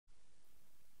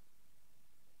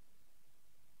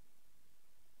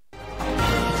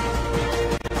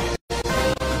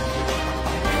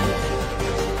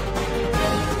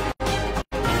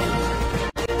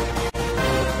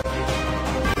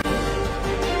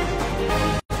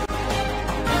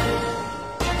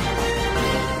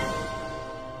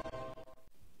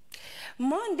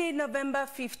Monday, November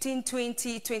 15,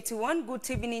 2021. Good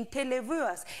evening,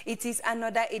 televiewers. It is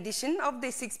another edition of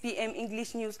the 6 p.m.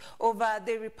 English news over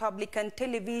the Republican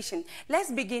television. Let's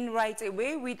begin right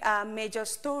away with our major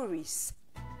stories.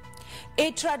 A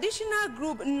traditional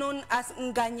group known as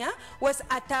Nganya was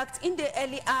attacked in the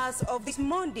early hours of this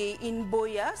Monday in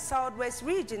Buea, southwest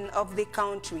region of the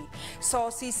country.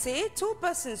 Sources say 2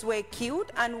 persons were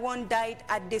killed and 1 died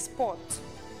at the spot.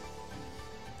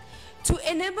 To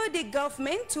enable the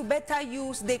government to better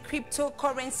use the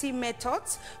cryptocurrency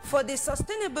methods for the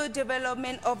sustainable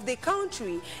development of the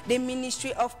country, the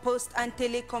Ministry of Post and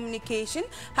Telecommunication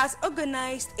has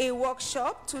organized a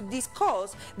workshop to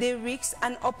discuss the risks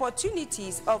and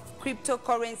opportunities of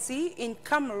cryptocurrency in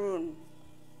Cameroon.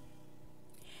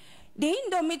 The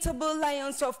indomitable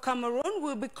lions of Cameroon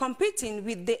will be competing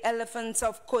with the elephants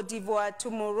of Côte d'Ivoire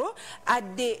tomorrow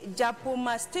at the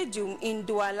Japoma Stadium in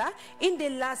Douala in the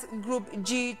last Group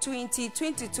G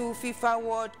 2022 FIFA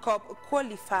World Cup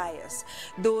qualifiers.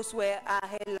 Those were our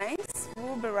headlines.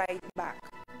 We'll be right back.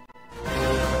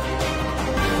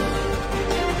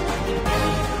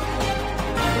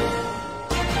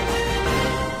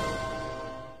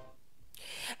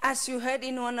 As you heard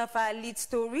in one of our lead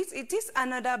stories, it is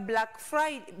another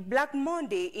Black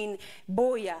Monday in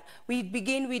Buea. We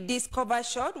begin with this cover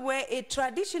shot where a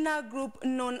traditional group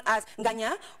known as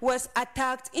Nganya was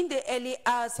attacked in the early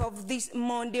hours of this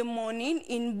Monday morning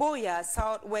in Buea,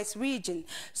 southwest region.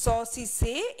 Sources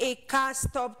say a car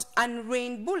stopped and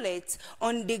rained bullets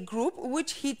on the group,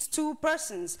 which hit 2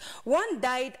 persons. 1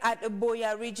 died at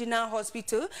Buea Regional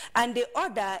Hospital and the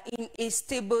other in a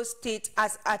stable state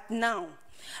as at now.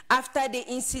 After the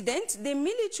incident, the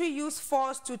military used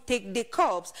force to take the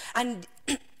corpse, and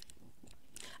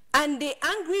the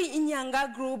angry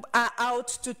Inyanga group are out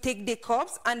to take the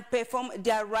corpse and perform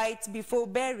their rites before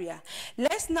burial.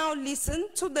 Let's now listen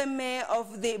to the mayor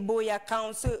of the Buea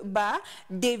Council,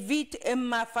 David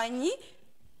Mafanyi,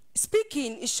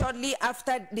 speaking shortly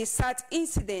after the sad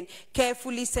incident,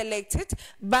 carefully selected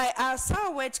by our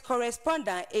Southwest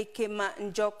correspondent, Kmer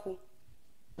Njoku.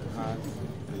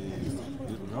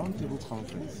 Roundtable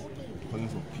conference calling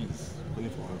for peace, calling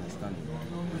for understanding,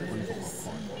 calling for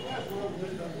concord.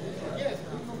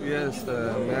 Yes,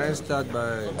 may I start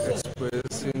by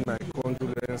expressing my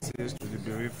condolences to the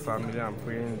bereaved family and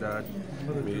praying that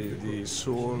may the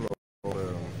soul of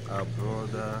our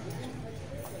brother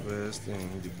rest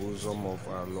in the bosom of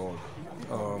our Lord.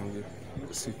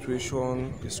 The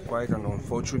situation is quite an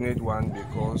unfortunate one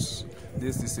because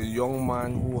this is a young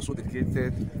man who was so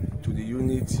dedicated to the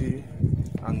unity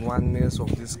and oneness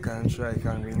of this country. I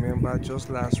can remember just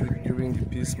last week during the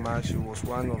peace march, he was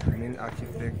one of the main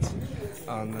architects,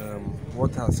 and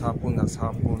what has happened,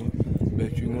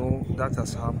 but you know, that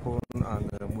has happened,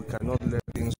 and we cannot let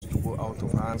things to go out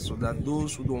of hand, so that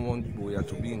those who don't want Buea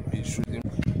to be in peace shouldn't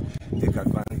take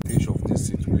advantage of this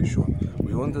situation.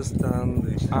 We understand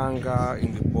the anger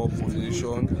in the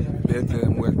population, but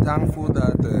we're thankful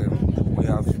that we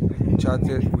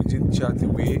did chat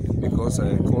away, because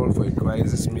I called for a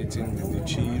crisis meeting with the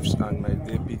chiefs and my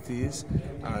deputies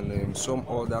and some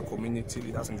other community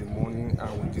leaders in the morning,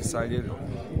 and we decided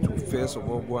to first of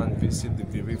all go and visit the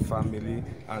bereaved family,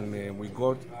 and we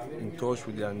got in touch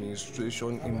with the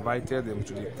administration, invited them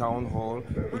to the town hall,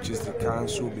 which is the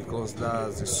council, because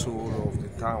that's the soul of the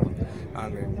town,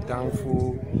 and I'm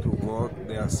thankful to God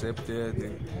they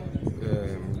accepted.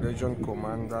 The Legion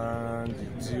Commander,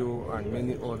 the DO, and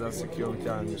many other security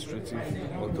and administrative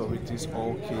authorities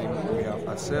all came. We have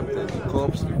accepted the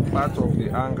corpse. Part of the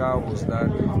anger was that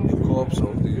the corpse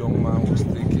of the young man was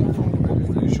taken from the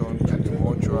population to the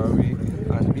mortuary,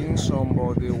 and being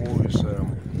somebody who is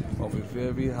of a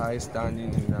very high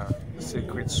standing in a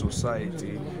secret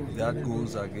society, that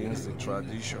goes against the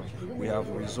tradition. We have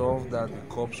resolved that the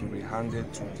corpse will be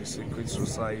handed to the secret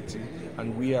society,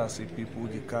 and we as a people,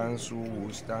 the council,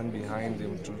 will stand behind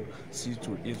them to see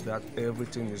to it that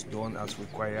everything is done as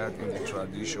required in the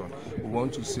tradition. We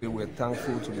want to say we're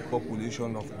thankful to the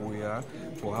population of Buea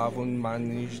for having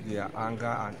managed their anger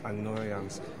and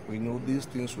annoyance. We know these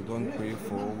things we don't pray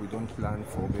for, we don't plan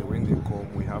for, but when they come,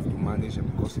 we have to manage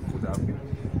them, because it could have been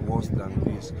worse than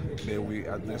this. But we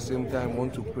at the same time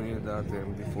want to pray that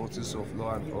the forces of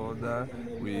law and order,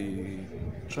 we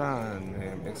try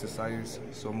and exercise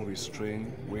some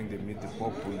restraint when they meet the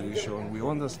population. We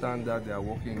understand that they are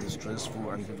working in a stressful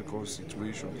and difficult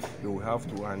situation. They will have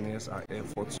to harness our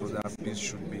efforts so that peace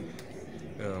should be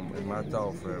a matter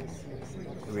of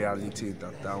reality in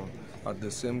that town. At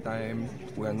the same time,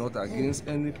 we are not against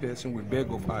any person. We beg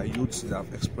of our youths that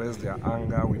have expressed their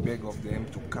anger, we beg of them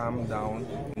to calm down,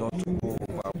 not to go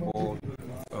overboard.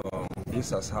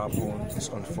 This has happened. It's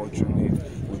unfortunate.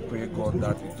 We pray God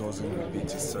that it doesn't repeat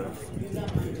itself.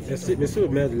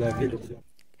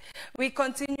 We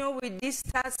continue with this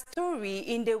sad story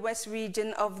in the west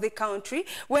region of the country,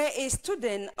 where a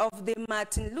student of the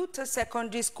Martin Luther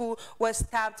Secondary School was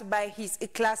stabbed by his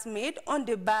classmate on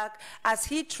the back as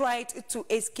he tried to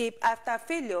escape after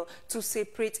failure to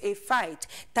separate a fight.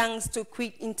 Thanks to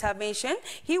quick intervention,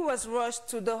 he was rushed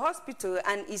to the hospital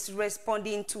and is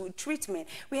responding to treatment.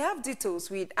 We have details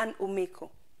with Ann Omeko.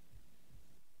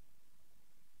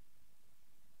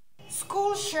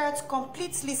 School shirt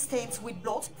completely stained with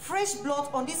blood, fresh blood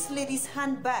on this lady's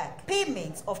handbag,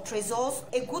 payment of treasures,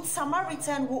 a good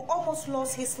Samaritan who almost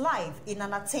lost his life in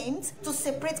an attempt to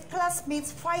separate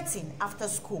classmates fighting after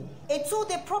school. A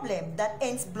two-day problem that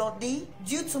ends bloody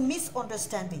due to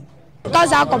misunderstanding.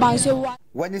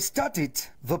 When it started,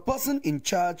 the person in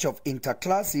charge of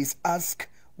interclasses asked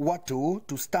Watto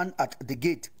to stand at the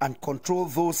gate and control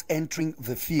those entering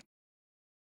the field.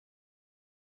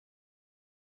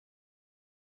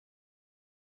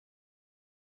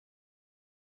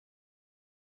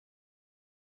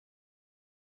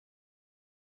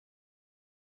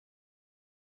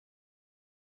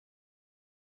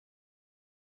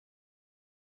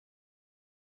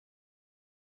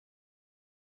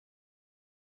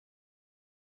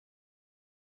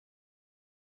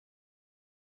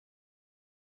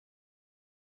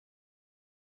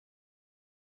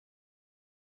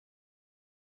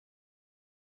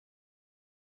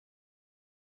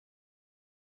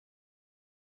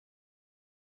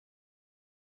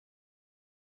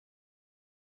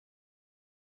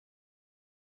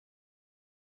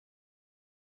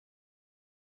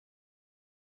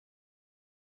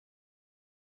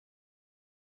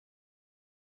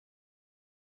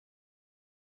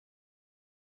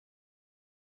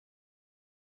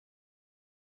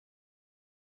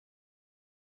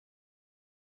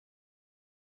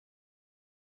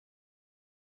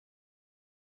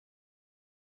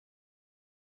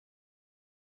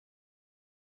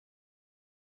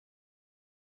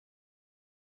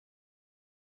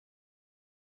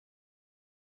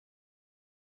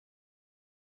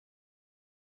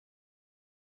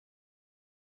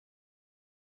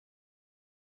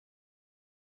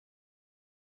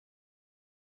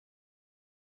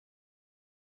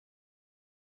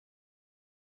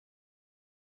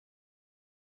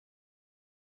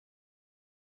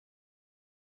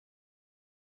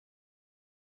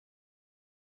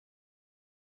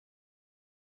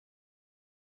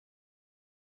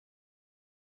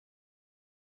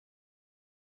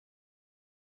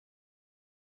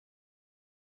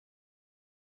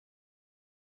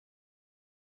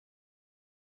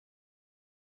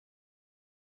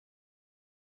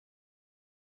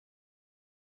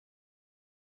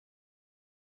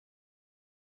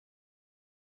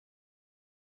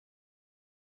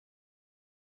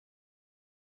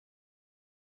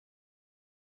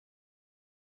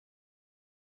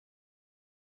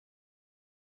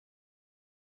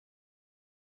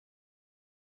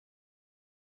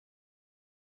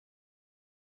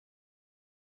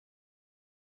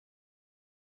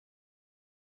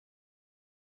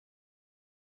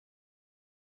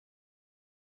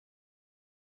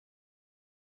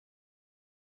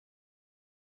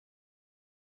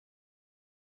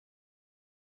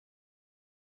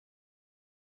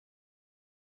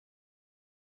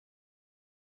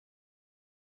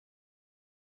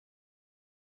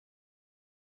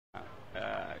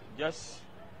 Just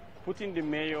putting the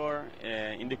mayor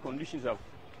in the conditions of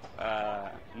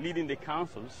leading the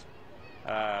councils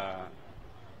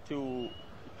to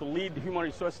lead human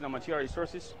resources and material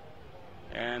resources,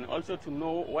 and also to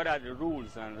know what are the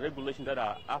rules and regulations that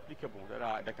are applicable,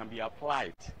 that can be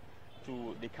applied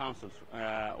to the councils,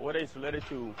 whether it's related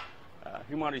to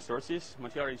human resources,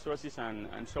 material resources,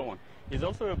 and so on. It's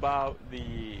also about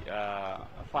the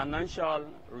financial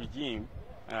regime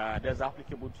that's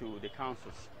applicable to the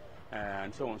councils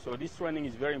and so on. So this training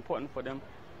is very important for them,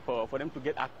 for them to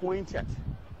get acquainted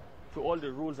to all the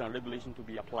rules and regulations to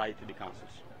be applied to the councils.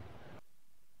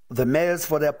 The mayors,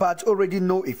 for their part, already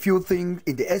know a few things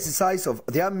in the exercise of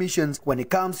their missions when it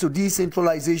comes to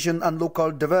decentralization and local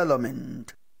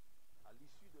development.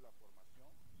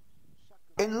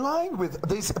 In line with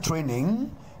this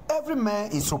training, every mayor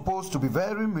is supposed to be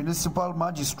very municipal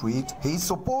magistrate. He is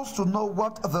supposed to know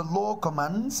what the law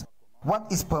commands, what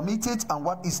is permitted and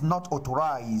what is not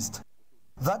authorized.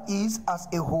 That is, as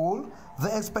a whole,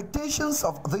 the expectations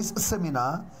of this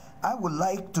seminar. I would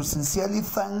like to sincerely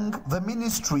thank the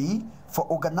ministry for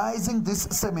organizing this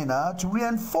seminar to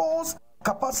reinforce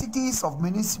capacities of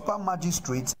municipal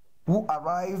magistrates who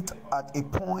arrived at a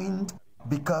point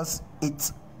because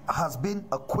it has been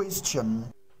a question.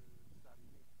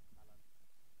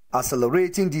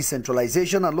 Accelerating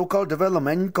decentralization and local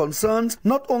development concerns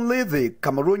not only the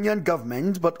Cameroonian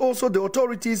government but also the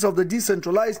authorities of the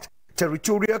decentralized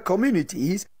territorial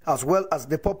communities as well as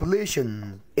the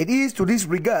population. It is to this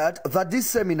regard that this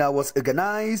seminar was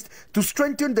organized to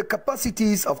strengthen the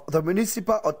capacities of the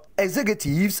municipal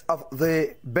executives of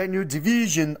the Benue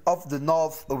division of the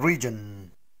North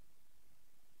region.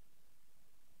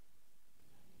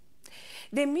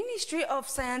 The Ministry of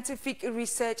Scientific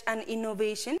Research and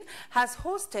Innovation has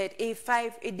hosted a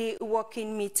 5-day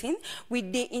working meeting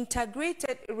with the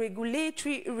Integrated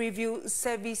Regulatory Review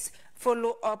Service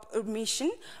follow-up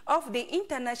mission of the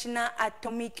International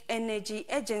Atomic Energy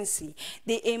Agency.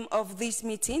 The aim of this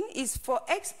meeting is for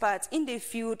experts in the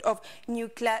field of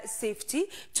nuclear safety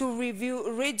to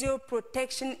review radio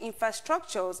protection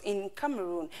infrastructures in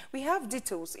Cameroon. We have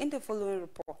details in the following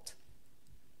report.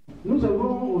 With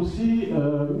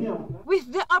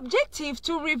the objective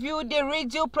to review the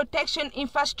radio protection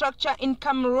infrastructure in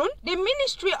Cameroon, the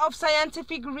Ministry of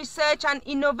Scientific Research and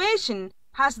Innovation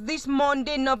has this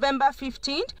Monday, November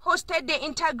 15th, hosted the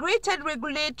Integrated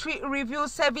Regulatory Review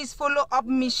Service follow-up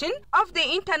mission of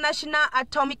the International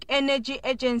Atomic Energy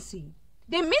Agency.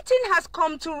 The meeting has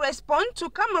come to respond to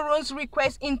Cameroon's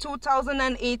request in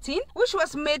 2018, which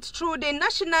was made through the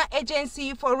National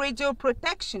Agency for Radio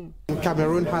Protection.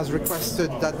 Cameroon has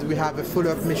requested that we have a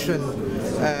follow-up mission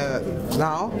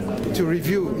now to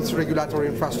review its regulatory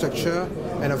infrastructure,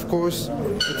 and of course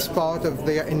it's part of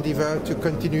their endeavor to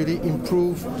continually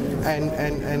improve and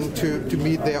to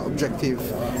meet their objective.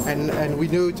 And we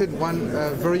noted one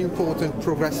very important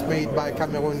progress made by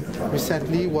Cameroon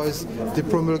recently was the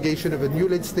promulgation of a new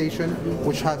legislation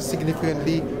which has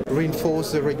significantly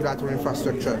reinforced the regulatory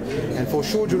infrastructure. And for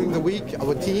sure during the week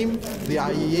our team, the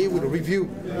IEA, will review,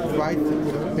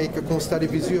 will make a constat de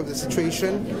visu of the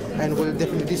situation and will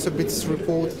definitely submit this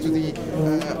report to the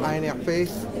ANRP,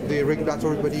 the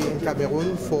regulatory body in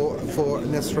Cameroon, for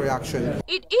necessary action.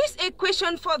 It is a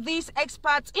question for these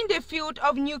experts in the field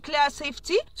of nuclear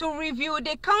safety to review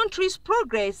the country's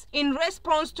progress in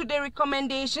response to the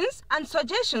recommendations and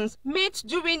suggestions made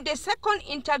during the second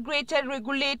Integrated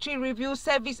Regulatory Review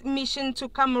Service mission to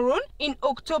Cameroon in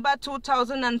October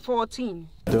 2014.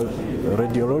 The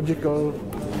radiological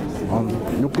on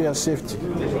nuclear safety,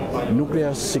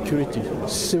 nuclear security,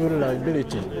 civil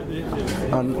liability,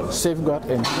 and safeguard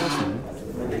enforcement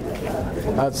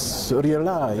has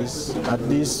realized at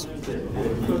least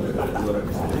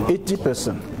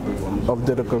 80% of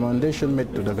the recommendation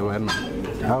made to the government.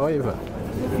 However,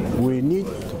 we need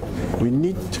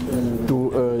to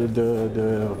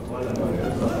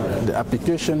the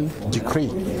application decree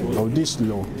of this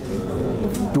law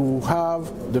to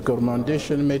have the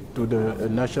recommendation made to the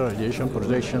National Radiation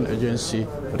Protection Agency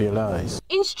realized.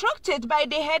 Instructed by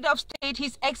the head of state,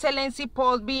 His Excellency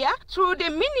Paul Buea, through the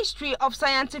Ministry of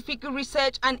Scientific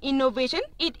Research and Innovation,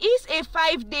 it is a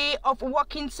 5-day of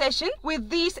working session with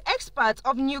these experts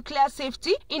of nuclear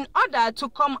safety in order to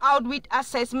come out with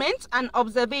assessments and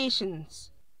observations.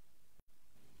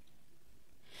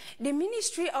 The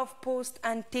Ministry of Post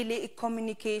and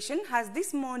Telecommunication has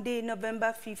this Monday,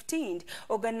 November 15th,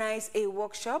 organized a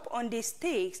workshop on the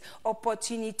stakes,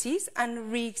 opportunities,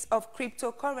 and risks of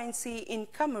cryptocurrency in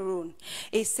Cameroon.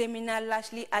 A seminar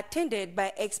largely attended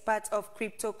by experts of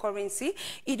cryptocurrency,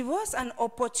 it was an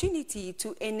opportunity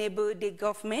to enable the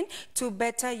government to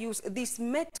better use this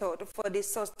method for the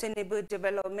sustainable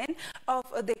development of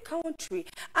the country.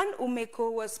 And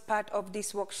Umeko was part of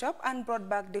this workshop and brought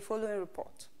back the following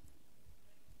report.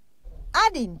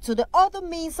 Adding to the other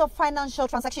means of financial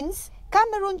transactions,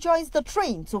 Cameroon joins the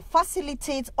trend to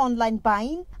facilitate online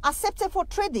buying, accepted for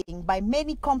trading by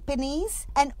many companies,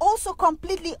 and also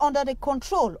completely under the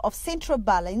control of central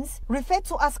balance, referred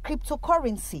to as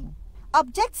cryptocurrency.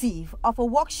 Objective of a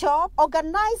workshop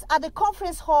organized at the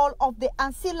conference hall of the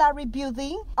ancillary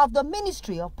building of the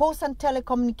Ministry of Post and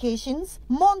Telecommunications,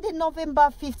 Monday, November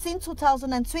 15,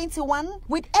 2021,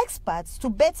 with experts to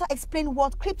better explain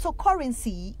what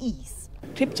cryptocurrency is.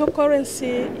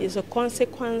 Cryptocurrency is a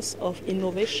consequence of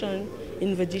innovation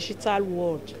in the digital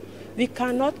world. We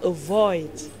cannot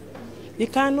avoid, we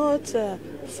cannot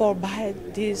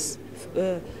forbid this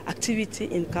activity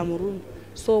in Cameroon.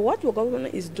 So what the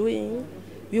government is doing,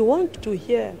 we want to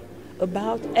hear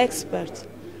about experts.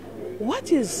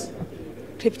 What is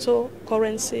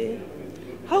cryptocurrency?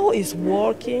 How is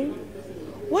working?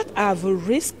 What are the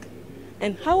risks?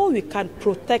 And how we can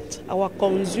protect our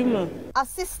consumer. A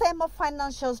system of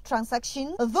financial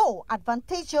transactions, though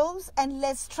advantageous and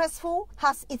less stressful,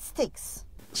 has its stakes.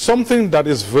 Something that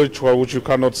is virtual, which you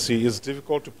cannot see, is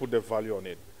difficult to put the value on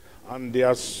it. And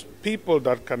there's people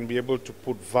that can be able to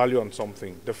put value on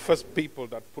something. The first people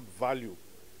that put value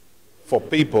for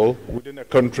people within a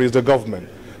country is the government.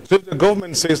 So if the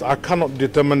government says, I cannot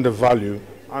determine the value,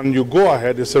 and you go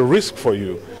ahead, it's a risk for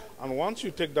you. And once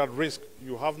you take that risk,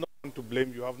 you have no one to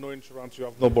blame, you have no insurance, you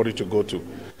have nobody to go to.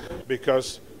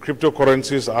 Because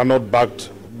cryptocurrencies are not backed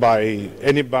by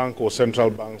any bank or central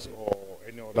banks or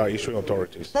any other issuing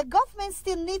authorities. The government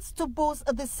still needs to boost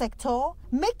the sector,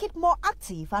 make it more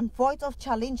active and void of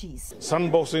challenges.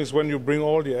 Sandboxing is when you bring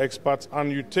all the experts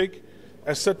and you take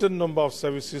a certain number of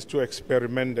services to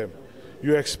experiment them.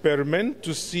 You experiment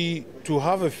to see, to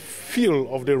have a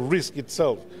feel of the risk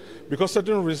itself. Because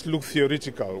certain risks look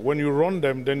theoretical. When you run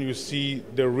them, then you see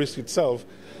the risk itself.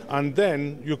 And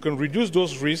then you can reduce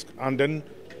those risks and then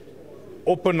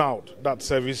open out that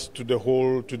service to the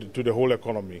whole, to the whole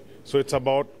economy. So it's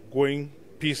about going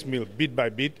piecemeal, bit by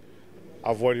bit,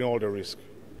 avoiding all the risk.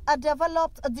 A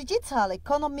developed digital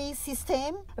economy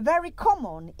system, very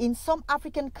common in some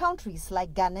African countries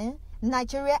like Ghana,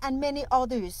 Nigeria and many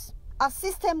others. A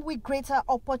system with greater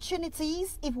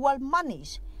opportunities, if well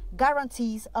managed,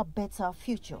 guarantees a better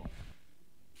future.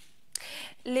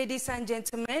 Ladies and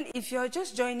gentlemen, if you're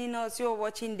just joining us, you're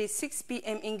watching the 6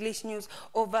 p.m. English news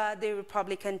over the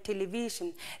Republican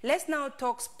television. Let's now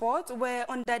talk sport, where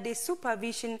under the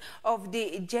supervision of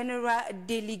the General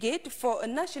Delegate for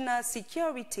National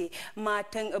Security,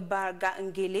 Martin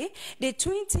Barga-Ngele, the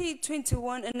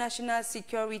 2021 National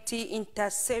Security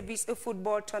Inter-Service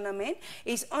Football Tournament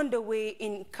is underway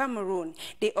in Cameroon.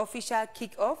 The official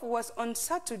kick-off was on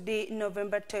Saturday,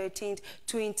 November 13,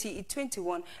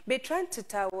 2021.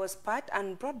 Was part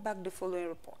and brought back the following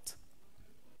report.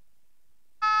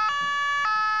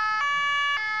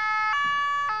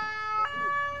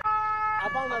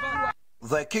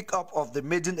 The kick-off of the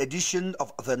maiden edition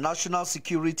of the National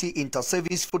Security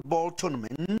Inter-Service Football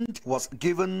Tournament was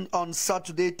given on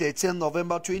Saturday, 13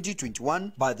 November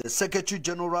 2021 by the Secretary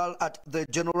General at the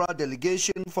General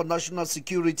Delegation for National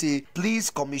Security, Police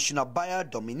Commissioner Buea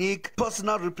Dominique,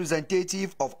 personal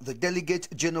representative of the Delegate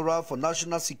General for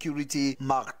National Security,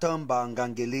 Martin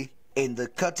Barga-Ngele. In the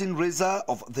curtain raiser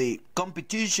of the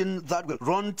competition that will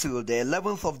run till the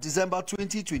 11th of December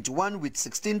 2021 with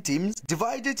 16 teams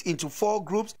divided into 4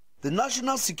 groups, the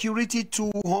National Security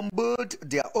 2 humbled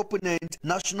their opponent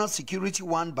National Security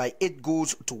 1 by 8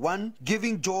 goals to 1,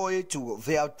 giving joy to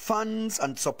their fans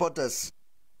and supporters.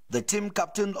 The team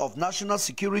captain of National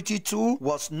Security 2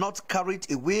 was not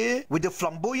carried away with the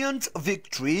flamboyant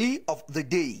victory of the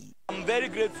day. I'm very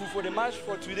grateful for the match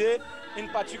for today, in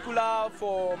particular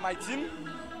for my team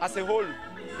as a whole,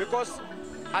 because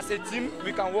as a team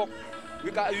we can work.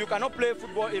 You cannot play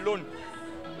football alone.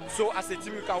 So as a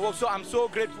team we can work. So I'm so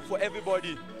grateful for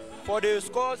everybody. For the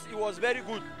scores, it was very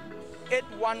good.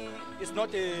 8-1 is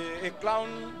not a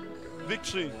clown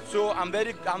victory. So I'm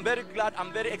very glad,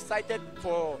 I'm very excited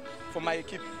for my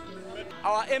equipe.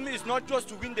 Our aim is not just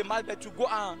to win the match, but to go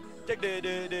and take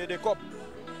the cup.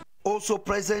 Also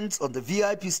present on the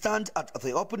VIP stand at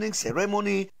the opening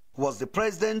ceremony was the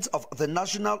president of the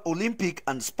National Olympic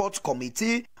and Sports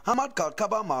Committee, Hamad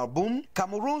Kalkaba Marboum,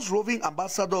 Cameroon's roving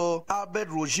ambassador Albert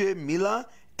Roger Miller,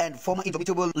 and former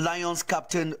Indomitable Lions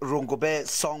captain Rongobe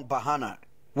Song Bahana,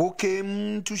 who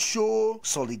came to show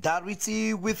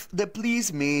solidarity with the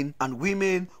policemen and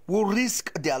women who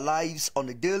risk their lives on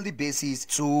a daily basis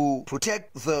to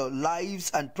protect the lives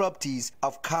and properties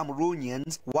of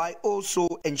Cameroonians while also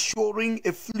ensuring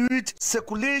a fluid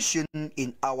circulation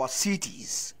in our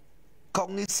cities.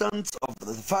 Cognizant of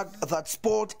the fact that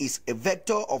sport is a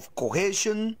vector of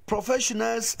cohesion,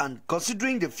 professionals, and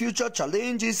considering the future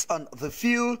challenges on the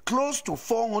field, close to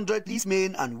 400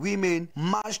 policemen and women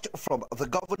marched from the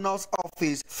governor's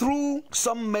office through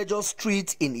some major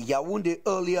streets in Yaoundé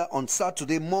earlier on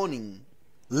Saturday morning.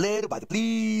 Led by the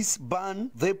police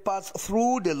band, they passed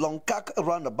through the Lonkak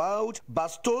roundabout,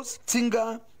 Bastos,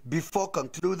 Tinga, before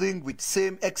concluding with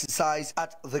same exercise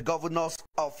at the governor's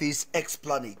office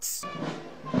explanates.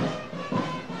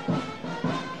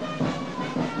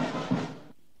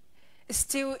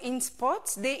 Still in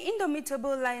sports, the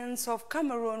indomitable Lions of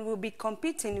Cameroon will be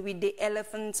competing with the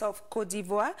Elephants of Côte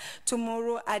d'Ivoire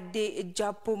tomorrow at the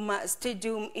Japoma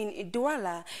Stadium in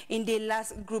Douala in the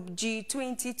last Group G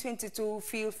 2022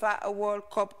 FIFA World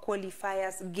Cup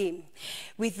qualifiers game.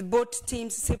 With both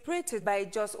teams separated by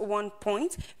just 1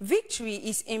 point, victory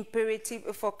is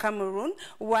imperative for Cameroon,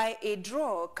 while a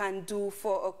draw can do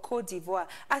for Côte d'Ivoire,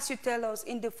 as you tell us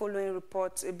in the following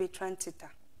report, Bertrand Tita.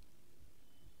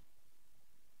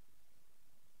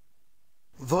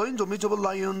 The indomitable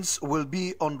lions will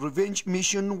be on revenge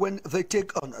mission when they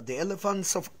take on the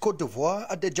elephants of Côte d'Ivoire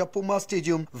at the Japoma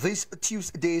Stadium this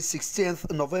Tuesday,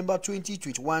 16th November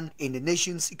 2021 in the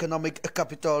nation's economic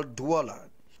capital, Douala.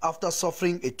 After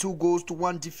suffering a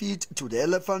 2-1 defeat to the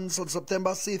elephants on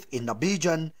September 6th in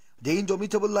Abidjan, the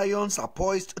indomitable lions are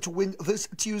poised to win this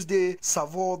Tuesday,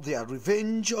 savour their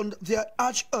revenge on their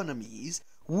arch-enemies,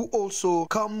 who also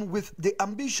come with the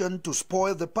ambition to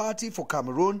spoil the party for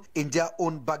Cameroon in their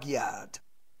own backyard.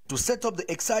 To set up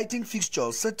the exciting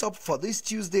fixture set up for this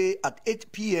Tuesday at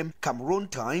 8 p.m. Cameroon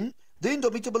time, the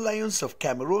indomitable lions of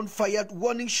Cameroon fired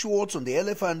warning shots on the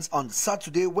elephants on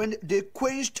Saturday when they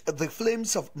quenched the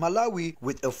flames of Malawi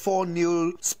with a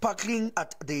 4-0 sparkling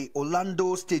at the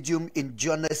Orlando Stadium in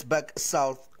Johannesburg,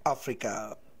 South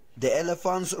Africa. The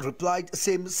elephants replied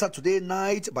same Saturday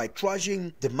night by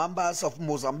thrashing the Mambas of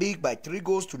Mozambique by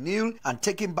 3-0 and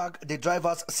taking back the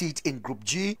driver's seat in Group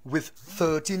G with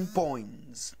 13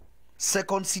 points.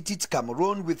 Second-seated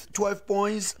Cameroon with 12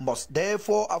 points must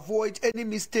therefore avoid any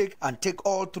mistake and take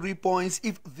all 3 points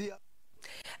if they are.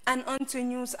 And on to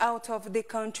news out of the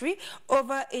country,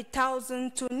 over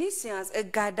 1,000 Tunisians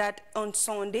gathered on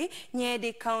Sunday near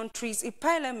the country's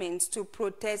parliament to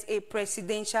protest a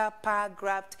presidential power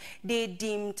grab they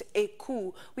deemed a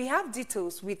coup. We have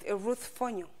details with Ruth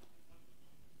Fonyo.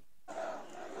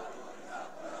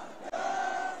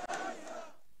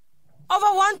 Over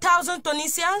 1,000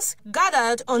 Tunisians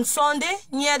gathered on Sunday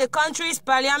near the country's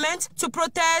parliament to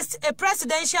protest a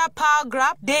presidential power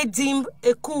grab they deemed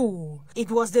a coup.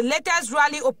 It was the latest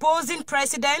rally opposing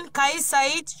President Kais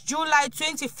Said's July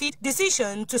 25th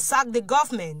decision to sack the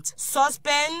government,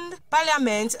 suspend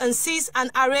parliament and seize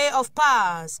an array of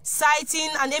powers, citing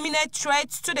an imminent threat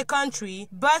to the country,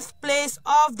 birthplace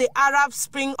of the Arab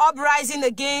Spring uprising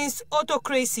against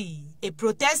autocracy. A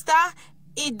protester,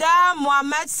 Ida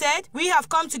Mohammed, said, "We have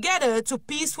come together to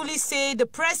peacefully say the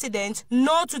president,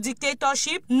 no to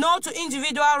dictatorship, no to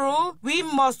individual rule. We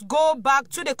must go back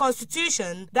to the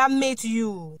constitution that made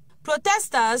you."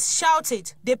 Protesters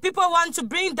shouted, "The people want to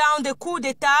bring down the coup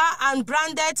d'etat," and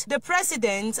branded the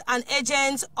president an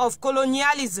agent of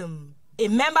colonialism. A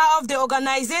member of the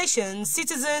organization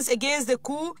Citizens Against the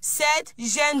Coup said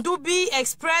Jean Doubi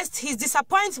expressed his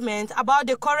disappointment about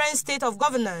the current state of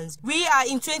governance. "We are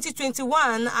in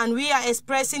 2021 and we are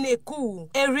expressing a coup,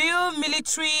 a real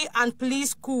military and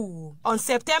police coup." On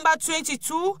September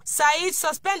 22, Said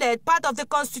suspended part of the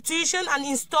constitution and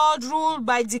installed rule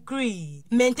by decree,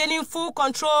 maintaining full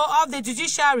control of the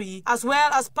judiciary as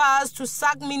well as powers to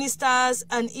sack ministers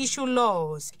and issue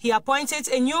laws. He appointed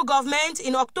a new government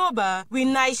in October with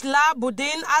Najla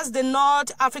Boudin as the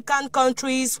North African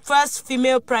country's first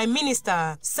female prime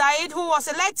minister. Said, who was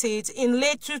elected in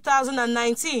late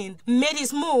 2019, made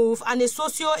his move and a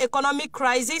socio-economic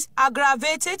crisis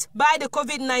aggravated by the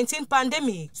COVID-19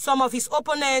 pandemic. Some of his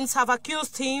opponents have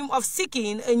accused him of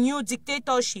seeking a new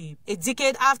dictatorship, a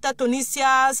decade after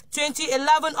Tunisia's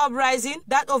 2011 uprising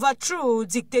that overthrew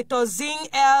dictator Zine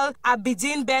El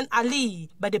Abidine Ben Ali.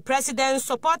 But the president's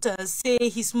supporters say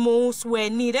his moves were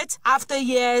needed after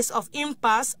years of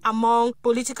impasse among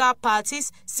political parties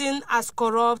seen as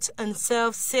corrupt and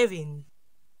self-serving.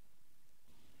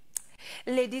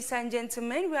 Ladies and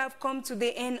gentlemen, we have come to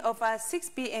the end of our 6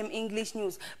 p.m. English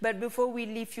news. But before we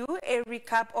leave you, a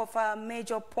recap of our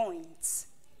major points.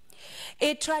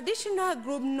 A traditional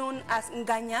group known as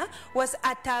Nganya was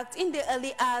attacked in the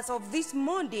early hours of this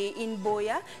Monday in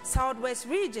Buea, southwest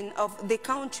region of the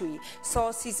country.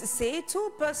 Sources say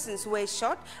 2 persons were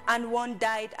shot and 1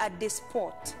 died at the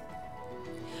spot.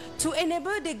 To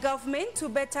enable the government to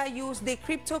better use the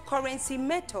cryptocurrency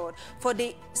method for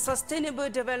the sustainable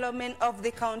development of the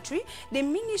country, the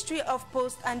Ministry of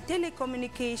Post and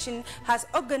Telecommunication has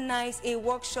organized a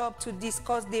workshop to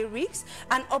discuss the risks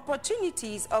and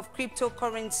opportunities of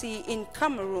cryptocurrency in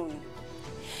Cameroon.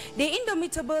 The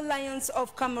indomitable lions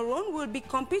of Cameroon will be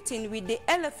competing with the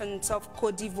elephants of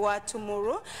Côte d'Ivoire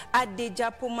tomorrow at the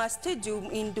Japoma Stadium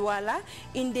in Douala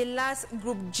in the last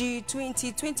Group G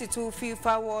 2022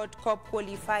 FIFA World Cup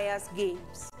qualifiers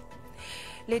games.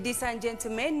 Ladies and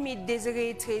gentlemen, meet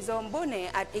Desiree Trésor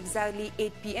Bonnet at exactly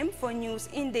 8 p.m. for news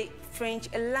in the French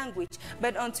language.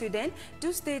 But until then,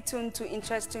 do stay tuned to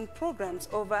interesting programs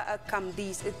over at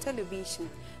Camdis television.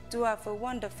 Do have a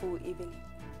wonderful evening.